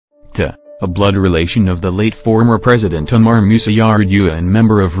a blood relation of the late former President Umar Musa Yar'Adua and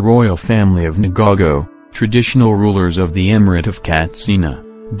member of royal family of Ngogo, traditional rulers of the Emirate of Katsina,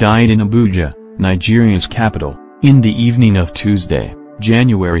 died in Abuja, Nigeria's capital, in the evening of Tuesday,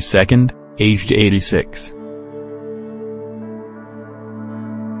 January 2, aged 86.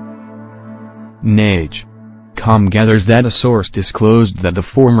 NAGE.com gathers that a source disclosed that the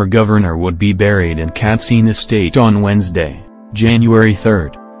former governor would be buried in Katsina State on Wednesday, January 3.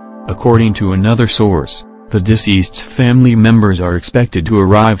 According to another source, the deceased's family members are expected to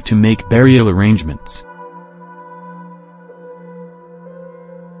arrive to make burial arrangements.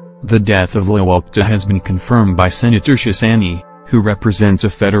 The death of Lawal Kaita has been confirmed by Senator Shisani, who represents a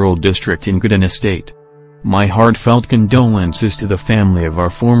federal district in Kaduna State. My heartfelt condolences to the family of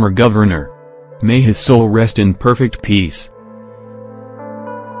our former governor. May his soul rest in perfect peace.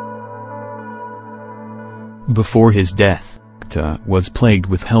 Before his death, Kaita was plagued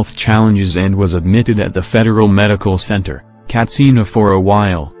with health challenges and was admitted at the Federal Medical Center, Katsina for a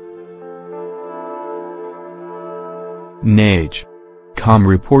while. NAGE.com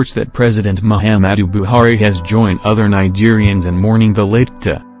reports that President Muhammadu Buhari has joined other Nigerians in mourning the late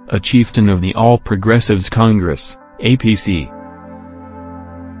Kaita, a chieftain of the All Progressives Congress, APC.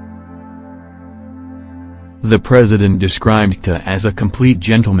 The president described Kaita as a complete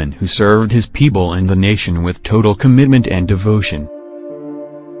gentleman who served his people and the nation with total commitment and devotion.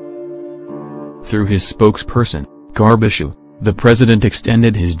 Through his spokesperson, Garbishu, the president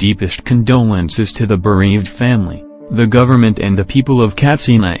extended his deepest condolences to the bereaved family, the government and the people of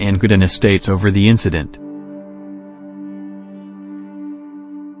Katsina and Kaduna states over the incident.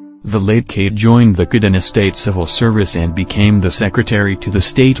 The late Kaita joined the Kaduna State Civil Service and became the secretary to the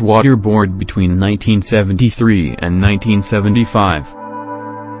State Water Board between 1973 and 1975.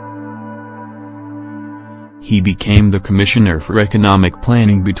 He became the Commissioner for Economic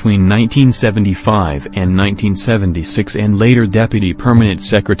Planning between 1975 and 1976 and later Deputy Permanent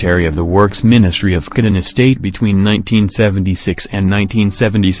Secretary of the Works Ministry of Kaduna State between 1976 and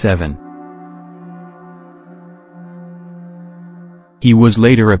 1977. He was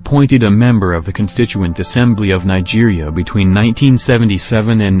later appointed a member of the Constituent Assembly of Nigeria between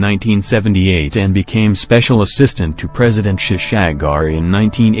 1977 and 1978 and became Special Assistant to President Shishagari in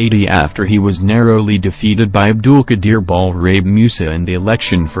 1980 after he was narrowly defeated by Abdul Qadir Balarabe Musa in the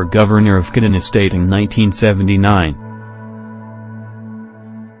election for governor of Kaduna State in 1979.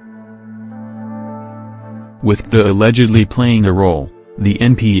 With Kaita allegedly playing a role, the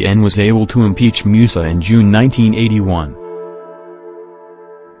NPN was able to impeach Musa in June 1981.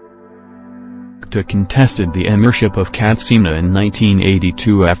 Kaita contested the emirship of Katsina in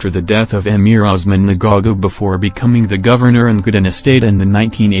 1982 after the death of Emir Osman Ngogo before becoming the governor in Kaduna State in the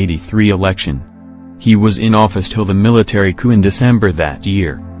 1983 election. He was in office till the military coup in December that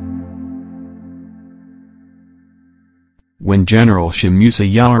year. When General Musa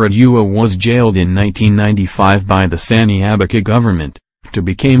Yar'Adua was jailed in 1995 by the Sani Abacha government, Kaita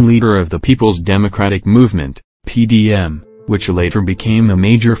became leader of the People's Democratic Movement, PDM, which later became a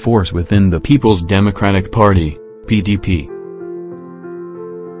major force within the People's Democratic Party, PDP.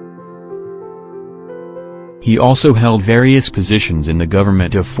 He also held various positions in the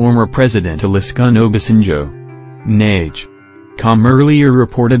government of former President Olusegun Obasanjo. NAGE.com earlier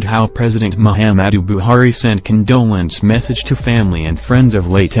reported how President Muhammadu Buhari sent condolence message to family and friends of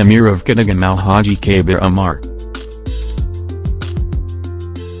late Emir of Kaduna Alhaji Lawal Umar.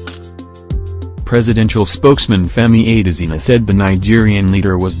 Presidential spokesman Femi Adesina said the Nigerian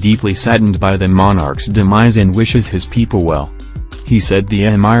leader was deeply saddened by the monarch's demise and wishes his people well. He said the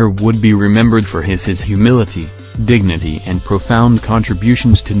emir would be remembered for his humility, dignity and profound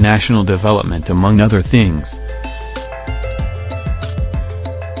contributions to national development among other things.